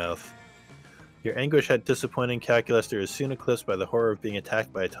bugs in your mouth. Your anguish at disappointing Calculester is soon eclipsed by the horror of being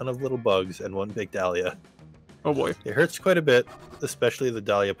attacked by a ton of little bugs and one big Dahlia. Oh boy. It hurts quite a bit, especially the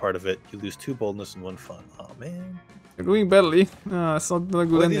Dahlia part of it. You lose 2 boldness and 1 fun. Oh man. You're doing badly. It's not a good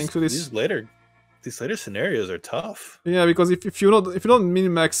Boy, ending to this. These later scenarios are tough. Yeah, because if you don't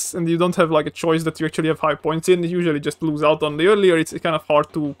min-max and you don't have like a choice that you actually have high points in, you usually just lose out on the earlier. It's kind of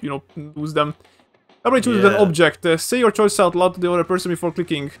hard to, you know, lose them. Everybody chooses an Yeah. object. Say your choice out loud to the other person before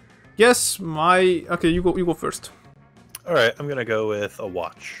clicking. Yes, my... Okay, you go first. Alright, I'm gonna go with a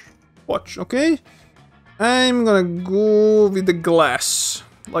watch. Watch, okay. I'm gonna go with the glass.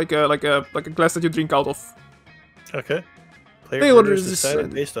 Like a glass that you drink out of. Okay. Hey, Player what orders is this?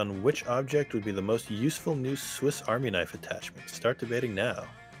 decided based on which object would be the most useful new Swiss Army knife attachment. Start debating now.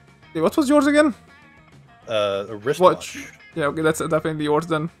 Okay, what was yours again? A wristwatch. Yeah, okay, that's definitely yours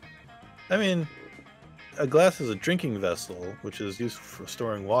then. I mean, a glass is a drinking vessel, which is used for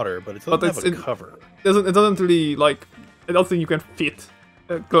storing water, but it doesn't But have a it's- cover. It doesn't really like... I don't think you can fit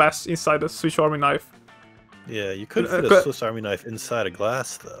a glass inside a Swiss Army knife. Yeah, you could Uh, fit co- a Swiss Army knife inside a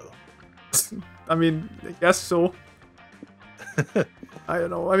glass, though. I mean, I guess so. I don't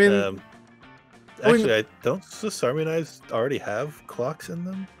know. I mean, Actually, don't Swiss Army knives already have clocks in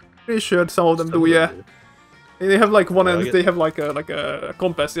them? pretty sure some of them Some do. of Yeah, them they have like one Well, I end. get- They have like a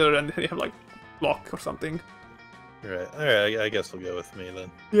compass, the other end they have like block or something. do. Right. Alright, I guess we'll go with me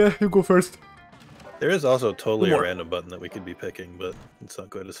then. Yeah, you go first. There is also totally a More. random button that we could be picking, but it's not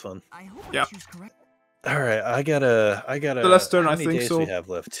quite as fun. I hope Yeah. I choose correct. Alright, I gotta... The last turn, how I many think days so. we have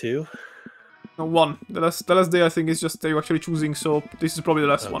left? 2? No, one. The last day I think is just you actually choosing. So this is probably the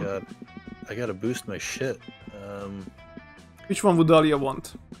last Oh one. god. I gotta boost my shit. Which one would Dahlia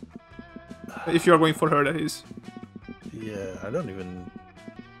want? If you are going for her, that is. Yeah, I don't even...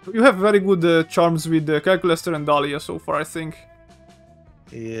 You have very good charms with Calculester and Dahlia so far, I think.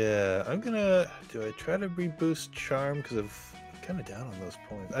 Yeah, I'm gonna... Do I try to reboost Charm? Because I'm kind of down on those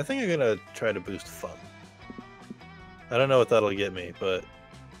points. I think I'm gonna try to boost Fun. I don't know what that'll get me, but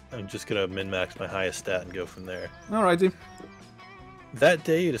I'm just gonna min-max my highest stat and go from there. Alrighty. That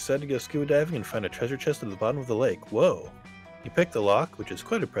day, you decide to go scuba diving and find a treasure chest at the bottom of the lake. Whoa. You pick the lock, which is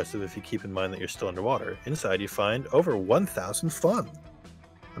quite impressive if you keep in mind that you're still underwater. Inside, you find over 1,000 fun.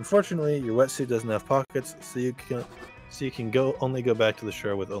 Unfortunately, your wetsuit doesn't have pockets, so you can only go back to the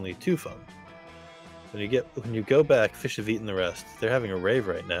shore with only 2 fun. When you go back, fish have eaten the rest. They're having a rave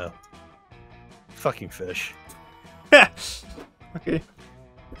right now. Fucking fish. Okay.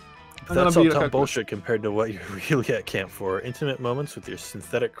 But I'm that's gonna all be dumb like- bullshit compared to what you're really at camp for. Intimate moments with your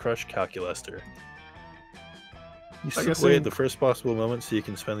synthetic crush Calculester. You slip guess away I'm- at the first possible moment so you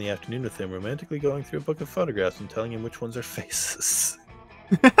can spend the afternoon with him, romantically going through a book of photographs and telling him which ones are faces.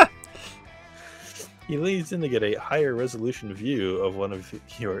 He leads in to get a higher resolution view of one of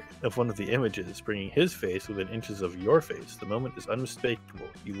the images, bringing his face within inches of your face. The moment is unmistakable.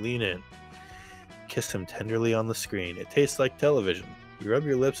 You lean in, kiss him tenderly on the screen. It tastes like television. You rub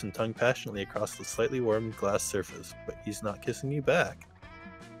your lips and tongue passionately across the slightly warm glass surface, but he's not kissing you back.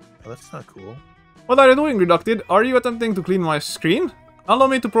 Oh, that's not cool. What are you doing, Reducted? Are you attempting to clean my screen? Allow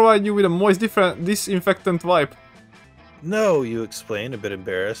me to provide you with a moist disinfectant wipe. No, you explain, a bit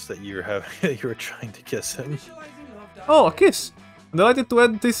embarrassed that you were trying to kiss him. Oh, a kiss! I'm delighted to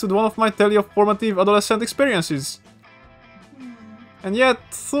add this to one of my tally of formative adolescent experiences. And yet,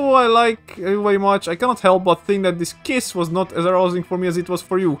 though I like you very much, I cannot help but think that this kiss was not as arousing for me as it was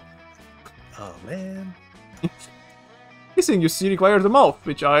for you. Oh man. Kissing, you see, requires a mouth,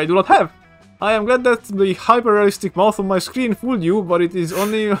 which I do not have. I am glad that the hyper-realistic mouth on my screen fooled you, but it is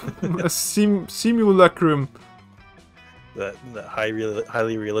only a simulacrum. That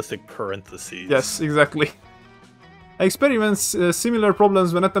highly realistic parentheses. Yes, exactly. I experience similar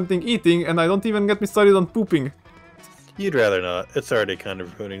problems when attempting eating, and I don't even get me started on pooping. You'd rather not. It's already kind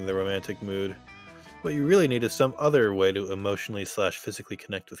of ruining the romantic mood. What you really need is some other way to emotionally/physically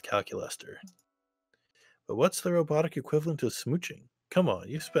connect with Calculester. But what's the robotic equivalent of smooching? Come on,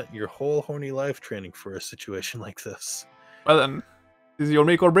 you've spent your whole horny life training for a situation like this. Well then, this is your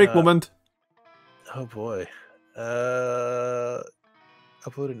make or break moment. Oh boy.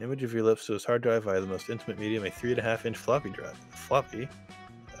 Upload an image of your lips to his hard drive via the most intimate medium, a 3.5-inch floppy drive. Floppy?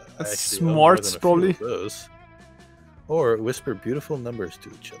 That's actually own more than smarts, a few probably. of those. Or whisper beautiful numbers to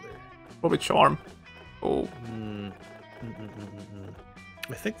each other. Probably charm. Oh.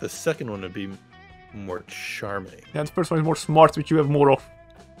 I think the second one would be more charming. Yeah, the first one is more smart, which you have more of.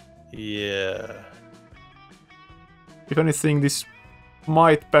 Yeah. If anything, this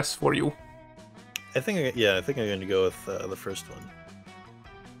might pass for you. I think I'm going to go with the first one.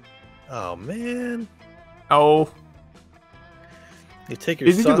 Oh man. Oh. You take your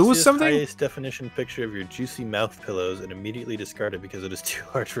Did you lose sauciest, something? highest definition picture of your juicy mouth pillows and immediately discard it because it is too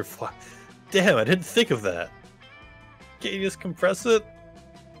large for fly. Damn, I didn't think of that. Can't you just compress it?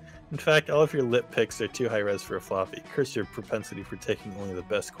 In fact, all of your lip pics are too high res for a floppy. Curse your propensity for taking only the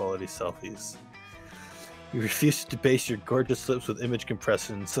best quality selfies. You refuse to debase your gorgeous lips with image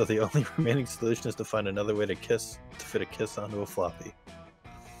compression, so the only remaining solution is to find another way to fit a kiss onto a floppy.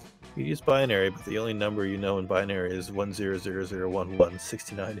 You use binary, but the only number you know in binary is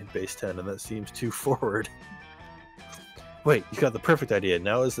 10001169 in base 10, and that seems too forward. Wait, you got the perfect idea.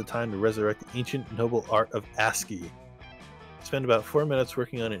 Now is the time to resurrect the ancient noble art of ASCII. Spend about 4 minutes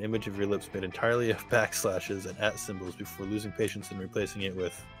working on an image of your lips made entirely of backslashes and @ symbols before losing patience and replacing it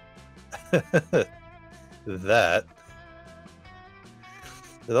with that.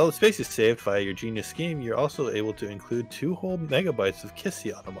 With all the space you saved via your genius scheme, you're also able to include 2 whole megabytes of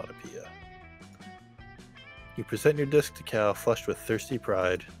kissy onomatopoeia. You present your disc to Cal, flushed with thirsty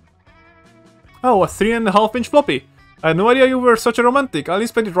pride. Oh, a 3.5-inch floppy. I had no idea you were such a romantic. I'll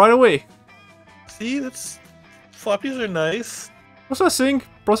inspect it right away. See, floppies are nice. Processing.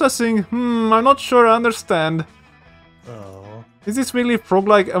 I'm not sure I understand. Oh, Is this really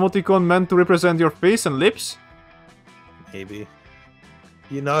frog-like emoticon meant to represent your face and lips? maybe.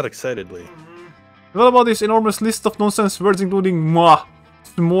 You nod excitedly. What about this enormous list of nonsense words including mwah,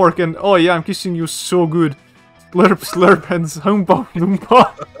 smork, and oh yeah, I'm kissing you so good. Slurp, slurp, and humpa,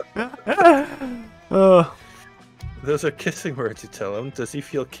 lumpa. Those are kissing words, you tell him. Does he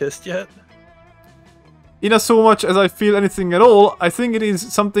feel kissed yet? In as so much as I feel anything at all, I think it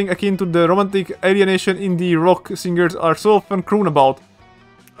is something akin to the romantic alienation indie rock singers are so often croon about.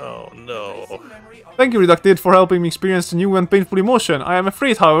 Oh no. Thank you, Redacted, for helping me experience the new and painful emotion. I am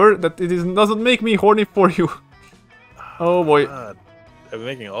afraid, however, that doesn't make me horny for you. Oh boy. God, I'm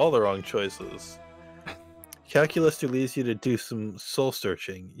making all the wrong choices. Calculus leads you to do some soul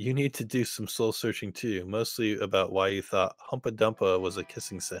searching. You need to do some soul searching too, mostly about why you thought Humpa Dumpa was a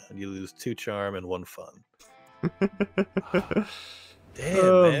kissing sound. You lose 2 charm and 1 fun. Damn,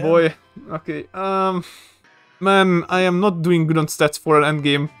 Oh man. boy. Okay, man, I am not doing good on stats for an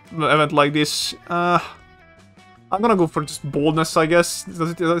endgame event like this. I'm gonna go for just boldness, I guess. Is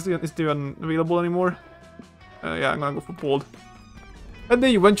it even available anymore? Yeah, I'm gonna go for bold. That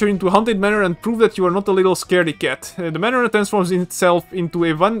day you venture into a haunted manor and prove that you are not a little scaredy cat. The manor transforms itself into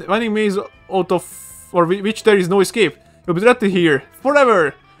a winding maze out of which there is no escape. You'll be trapped here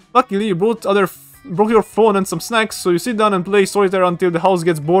forever. Luckily, you brought your phone and some snacks, so you sit down and play solitaire until the house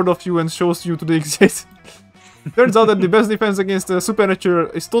gets bored of you and shows you to the exit. Turns out that the best defense against the supernatural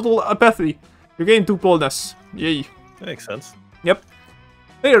is total apathy. You gain 2 boldness. Yay. That makes sense. Yep.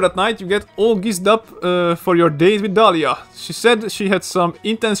 Later that night, you get all gizzed up for your date with Dahlia. She said she had some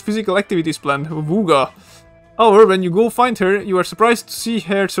intense physical activities planned. Wooga. However, when you go find her, you are surprised to see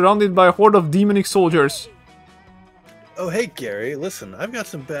her surrounded by a horde of demonic soldiers. Oh, hey, Gary. Listen, I've got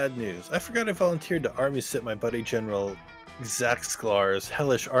some bad news. I forgot I volunteered to army sit my buddy General Zaxklar's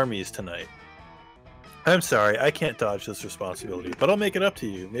hellish armies tonight. I'm sorry, I can't dodge this responsibility, but I'll make it up to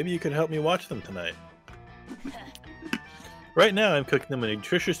you. Maybe you could help me watch them tonight. Right now, I'm cooking them a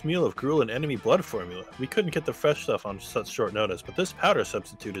nutritious meal of gruel and enemy blood formula. We couldn't get the fresh stuff on such short notice, but this powder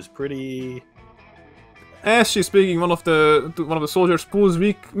substitute is pretty... As she's speaking, one of the soldiers pulls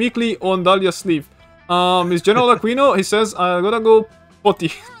meekly on Dahlia's sleeve. Miss General Aquino, he says, I gotta go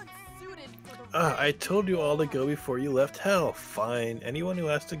potty. I told you all to go before you left hell. Fine. Anyone who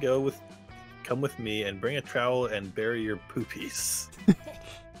has to go come with me and bring a trowel and bury your poopies.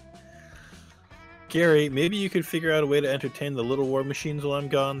 Gary, maybe you could figure out a way to entertain the little war machines while I'm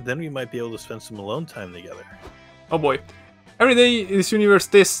gone. Then we might be able to spend some alone time together. Oh boy. Every day this universe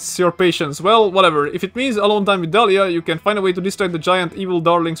tests your patience. Well, whatever. If it means alone time with Dahlia, you can find a way to distract the giant evil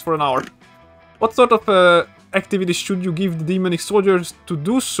darlings for an hour. What sort of activities should you give the demonic soldiers to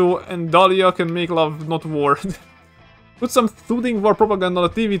do so, and Dahlia can make love, not war? Put some soothing war propaganda on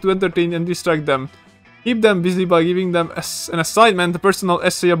the TV to entertain and distract them. Keep them busy by giving them an assignment, a personal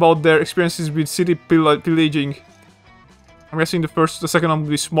essay about their experiences with city pillaging. I'm guessing the second one will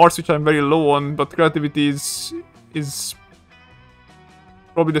be smarts, which I'm very low on, but creativity is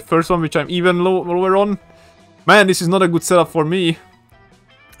probably the first one, which I'm even lower on. Man, this is not a good setup for me.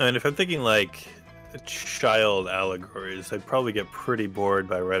 And if I'm thinking like child allegories, I'd probably get pretty bored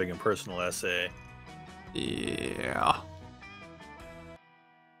by writing a personal essay. Yeah.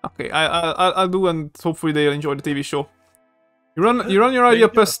 Okay, I'll do, and hopefully they'll enjoy the TV show. You run your idea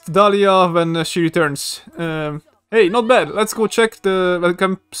past Dahlia when she returns. Hey, not bad. Let's go check the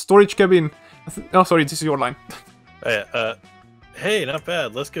welcome storage cabin. Oh, sorry, this is your line. Hey, not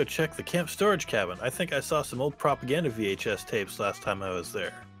bad. Let's go check the camp storage cabin. I think I saw some old propaganda VHS tapes last time I was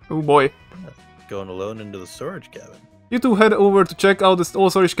there. Oh boy. Going alone into the storage cabin. You two head over to check out the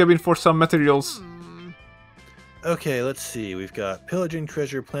old storage cabin for some materials. Okay, let's see. We've got Pillaging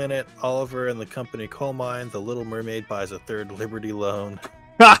Treasure Planet, Oliver and the Company Coal Mine, The Little Mermaid buys a third Liberty loan.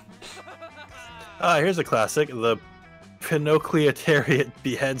 Ha! Here's a classic. The Pinocchiottariat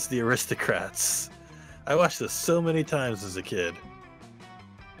beheads the aristocrats. I watched this so many times as a kid.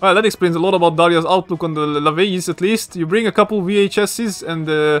 Well, that explains a lot about Dahlia's outlook on the LaVeys, at least. You bring a couple VHSs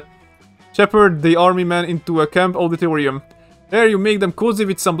and shepherd the army men into a camp auditorium. There you make them cozy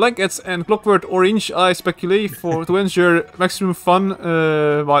with some blankets and Clockwork Orange, I speculate, to ensure maximum fun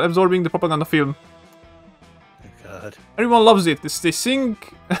while absorbing the propaganda film. Oh God. Everyone loves it. They sing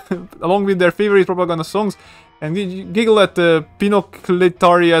along with their favorite propaganda songs and giggle at the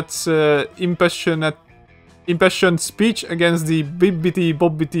Pinocchiottariat's impassioned speech against the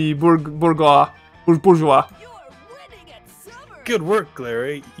bibbity-bobbity bourgeois. Good work,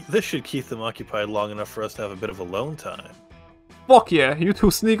 Glary. This should keep them occupied long enough for us to have a bit of alone time. Fuck yeah, you two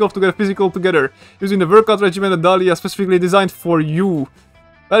sneak off to get physical together, using the workout regimen that Dahlia specifically designed for you.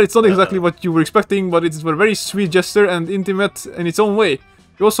 Well, it's not exactly what you were expecting, but it's a very sweet gesture and intimate in its own way.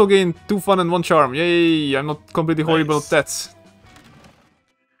 You also gain 2 fun and 1 charm. Yay, I'm not completely horrible at that.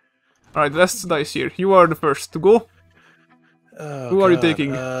 Alright, last dice here. You are the first to go. Who are you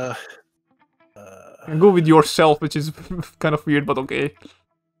taking? Go with yourself, which is kind of weird, but okay.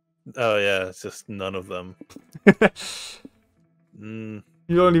 Oh yeah, it's just none of them.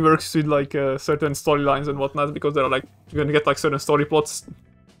 It only works with like certain storylines and whatnot, because they're like, you're gonna get like certain story plots.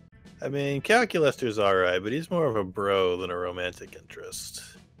 I mean, Calculester's alright, but he's more of a bro than a romantic interest.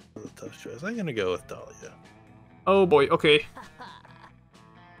 That's a tough choice. I'm gonna go with Dahlia. Oh boy, okay.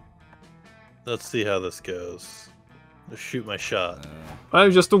 Let's see how this goes. Let's shoot my shot. I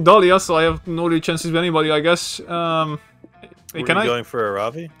just took Dahlia, so I have no real chances with anybody, I guess. Hey, Were you going for a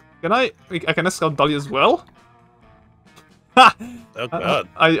Ravi? Can I can ask out Dahlia as well? Ha! Oh God.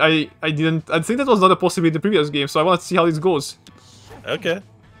 I think that was not a possibility in the previous game, so I want to see how this goes. Okay.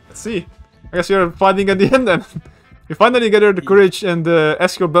 Let's see. I guess you're fighting at the end then. You finally gather the courage and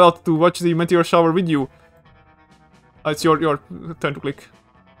ask your belt to watch the meteor shower with you. It's your turn to click.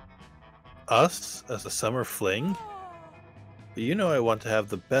 Us as a summer fling? You know I want to have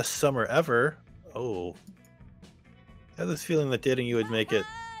the best summer ever. Oh. I have this feeling that dating you would make it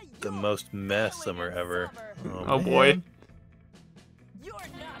the most mess summer ever. Oh boy. You're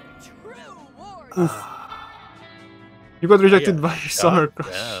not a true warrior. You got rejected by Summer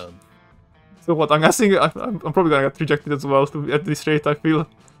Crush. Down. So what, I'm guessing I'm probably gonna get rejected as well at this rate, I feel.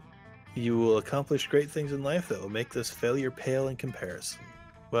 You will accomplish great things in life that will make this failure pale in comparison.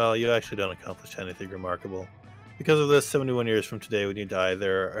 Well, you actually don't accomplish anything remarkable. Because of this, 71 years from today when you die, they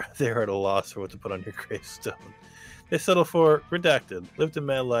are at a loss for what to put on your gravestone. They settle for redacted, lived a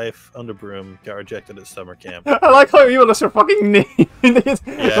mad life, under broom, got rejected at summer camp. I like how you lost your fucking name.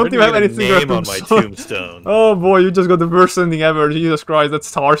 Don't even have anything name on my tombstone. Oh boy, you just got the worst ending ever. Jesus Christ,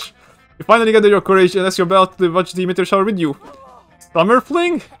 that's harsh. You finally gather your courage and ask your belt to watch the meteor shower with you. Summer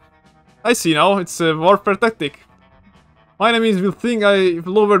fling? I see now, it's a warfare tactic. My enemies will think I've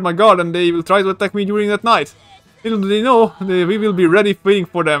lowered my guard and they will try to attack me during that night. Little do they know, we will be ready waiting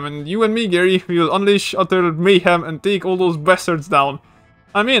for them, and you and me, Gary, we will unleash utter mayhem and take all those bastards down.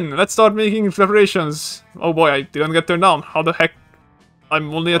 I'm in, let's start making preparations. Oh boy, I didn't get turned down. How the heck?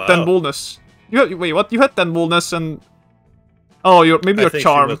 I'm only at 10 boldness. Wait, what? You had 10 boldness and... Oh, maybe your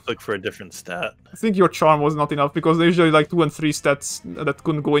charm. She must look for a different stat. I think your charm was not enough, because there's usually like 2 and 3 stats that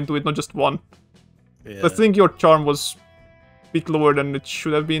couldn't go into it, not just 1. Yeah. I think your charm was a bit lower than it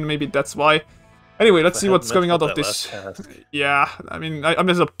should have been, maybe that's why. Anyway, let's see what's coming out of this. Yeah, I mean, I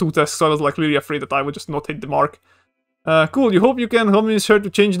messed up 2 tests, so I was like really afraid that I would just not hit the mark. Cool, you hope you can convince her to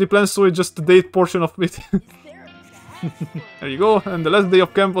change the plans so it's just the date portion of it. There you go, and the last day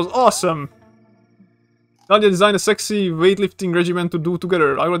of camp was awesome! Nadia designed a sexy weightlifting regimen to do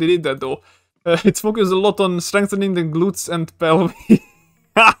together. I already did that though. It's focused a lot on strengthening the glutes and pelvis.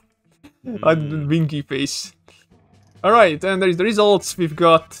 Winky face. Alright, and there's the results. We've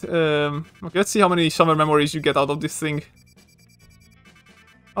got... okay, let's see how many summer memories you get out of this thing.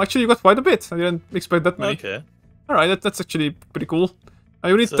 Actually, you got quite a bit. I didn't expect that many. Okay. Alright, that's actually pretty cool.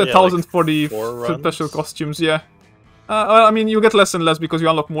 You need So, 1,000 like for the 4 special runs? costumes, yeah. I mean, you get less and less because you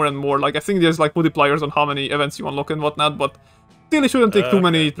unlock more and more. Like, I think there's like multipliers on how many events you unlock and whatnot, but still it shouldn't take too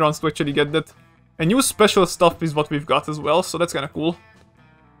many runs to actually get that. And new special stuff is what we've got as well, so that's kind of cool.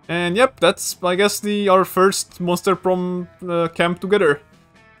 And yep, that's, I guess, our first Monster Prom camp together.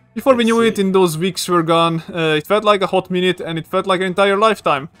 Before we knew it, in those weeks were gone, it felt like a hot minute and it felt like an entire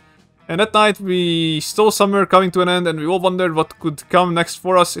lifetime. And that night we saw summer coming to an end and we all wondered what could come next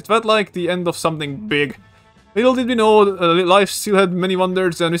for us. It felt like the end of something big. Little did we know, life still had many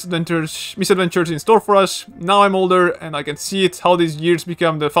wonders and misadventures in store for us. Now I'm older and I can see it, how these years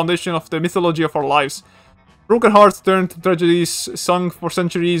become the foundation of the mythology of our lives. Broken hearts turned to tragedies sung for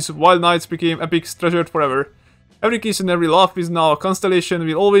centuries, wild nights became epics treasured forever. Every kiss and every laugh is now a constellation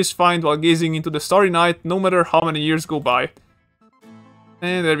we'll always find while gazing into the starry night, no matter how many years go by.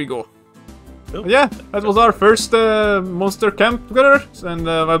 And there we go. Cool. Yeah, that was our first monster camp together, and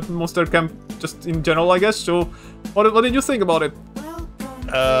monster camp just in general, I guess. So, what did you think about it?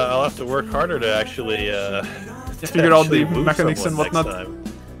 I'll have to work harder to actually figure out the move mechanics and someone whatnot. next time.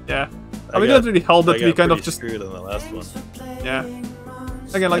 Yeah, I mean, it didn't really help that we kind of just screwed on the last one. Yeah.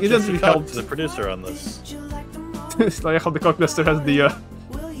 Again, like it didn't really help. The producer on this. It's like how the Cockbuster has the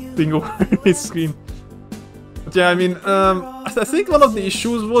thing over his screen. But yeah, I mean, I think one of the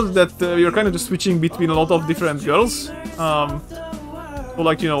issues was that we were kind of just switching between a lot of different girls. So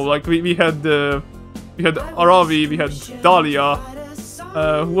like, you know, like we had Aravi, we had Dahlia.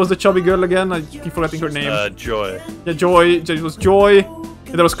 Who was the chubby girl again? I keep forgetting her name. Joy. Yeah, Joy. It was Joy.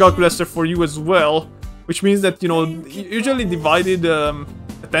 And there was Calculaster for you as well. Which means that, you know, usually divided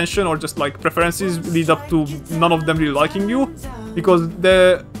attention or just like preferences lead up to none of them really liking you. Because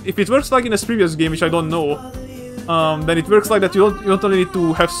if it works like in a previous game, which I don't know, then it works like that you not only need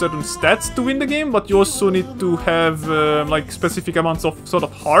to have certain stats to win the game, but you also need to have like specific amounts of sort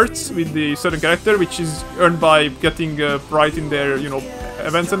of hearts with the certain character, which is earned by getting right in their, you know,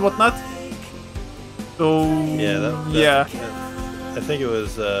 events and whatnot. So yeah, I think it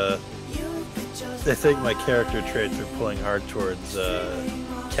was. I think my character traits were pulling hard towards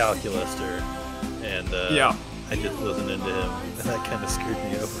Calculaster, and yeah, I just wasn't into him, and that kind of screwed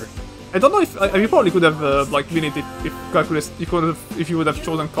me over. I don't know if you probably could have like win it if you would have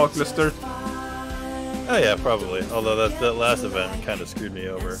chosen Calculaster. Oh yeah, probably. Although that last event kind of screwed me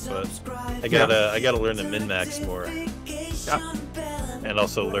over, but I gotta learn to min-max more. Yeah. And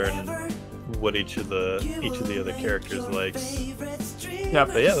also learn what each of the other characters likes. Yeah.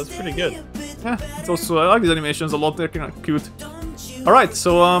 But yeah, that's pretty good. Yeah, it's also, I like these animations a lot, they're kind of cute. Alright,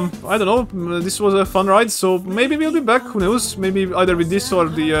 so, I don't know, this was a fun ride, so maybe we'll be back, who knows, maybe either with this or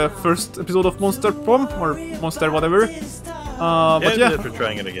the first episode of Monster Prom, or Monster whatever. But yeah. For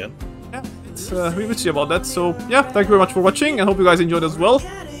trying it again. Yeah, we will see about that, so yeah, thank you very much for watching, and hope you guys enjoyed as well.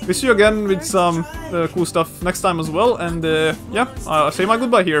 We'll see you again with some cool stuff next time as well, and yeah, I'll say my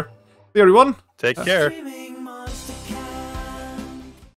goodbye here. See you everyone. Take care.